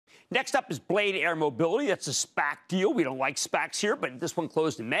Next up is Blade Air Mobility. That's a SPAC deal. We don't like SPACs here, but this one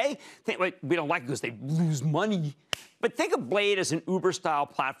closed in May. We don't like it because they lose money. But think of Blade as an Uber-style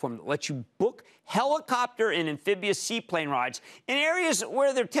platform that lets you book helicopter and amphibious seaplane rides in areas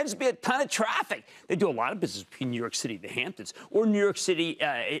where there tends to be a ton of traffic. They do a lot of business between New York City and the Hamptons, or New York City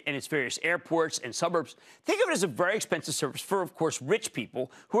and its various airports and suburbs. Think of it as a very expensive service for, of course, rich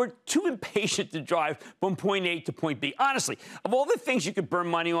people who are too impatient to drive from point A to point B. Honestly, of all the things you could burn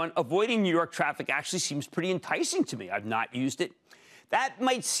money on, avoiding New York traffic actually seems pretty enticing to me. I've not used it. That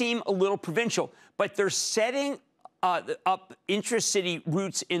might seem a little provincial, but they're setting up intra-city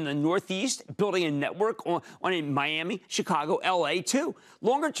routes in the Northeast, building a network on in Miami, Chicago, L.A., too.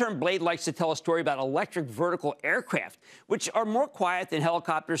 Longer-term, Blade likes to tell a story about electric vertical aircraft, which are more quiet than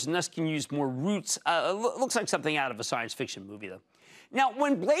helicopters and thus can use more routes. Looks like something out of a science fiction movie, though. Now,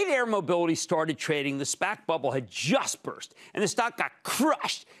 when Blade Air Mobility started trading, the SPAC bubble had just burst, and the stock got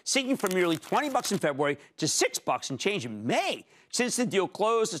crushed, sinking from nearly $20 in February to $6 and change in May. Since the deal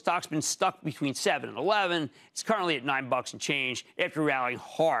closed, the stock's been stuck between 7 and 11. It's currently at $9 and change after rallying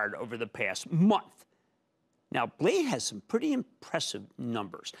hard over the past month. Now, Blade has some pretty impressive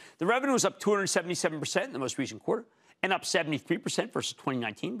numbers. The revenue was up 277% in the most recent quarter and up 73% versus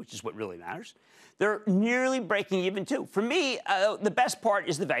 2019, which is what really matters. They're nearly breaking even, too. For me, the best part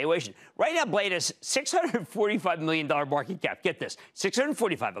is the valuation. Right now, Blade has $645 million market cap. Get this,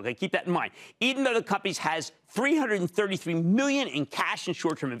 645, okay? Keep that in mind. Even though the company has $333 million in cash and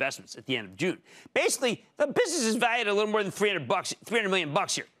short-term investments at the end of June. Basically, the business is valued at a little more than $300 million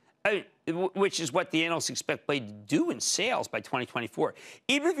here. Which is what the analysts expect Blade to do in sales by 2024.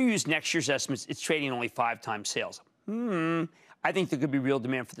 Even if you use next year's estimates, it's trading only 5 times sales. I think there could be real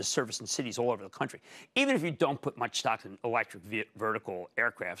demand for this service in cities all over the country, even if you don't put much stock in electric vertical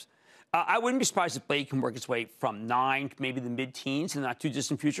aircrafts. I wouldn't be surprised if Blade can work its way from 9 to maybe the mid-teens in the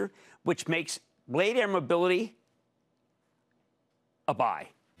not-too-distant future, which makes Blade Air Mobility a buy.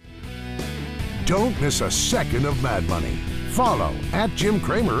 Don't miss a second of Mad Money. Follow @Jim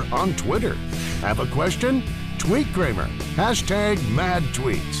Cramer on Twitter. Have a question? Tweet Cramer.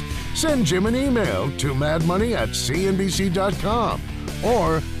 #MadTweets. Send Jim an email to madmoney@cnbc.com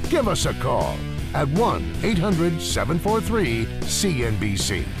or give us a call at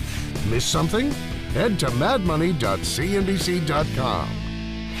 1-800-743-CNBC. Miss something? Head to madmoney.cnbc.com.